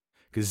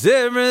'Cause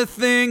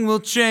everything will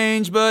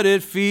change, but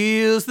it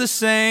feels the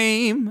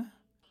same.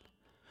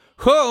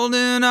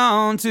 Holding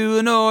on to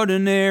an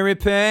ordinary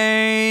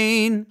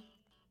pain.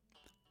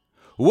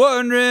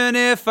 Wondering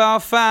if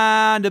I'll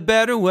find a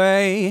better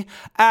way.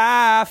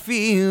 I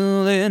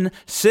feel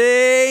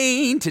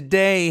insane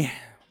today.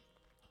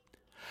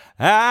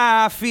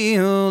 I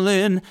feel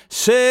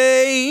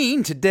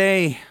insane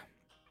today.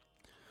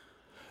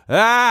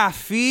 I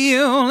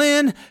feel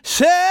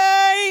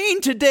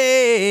insane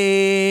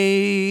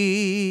today.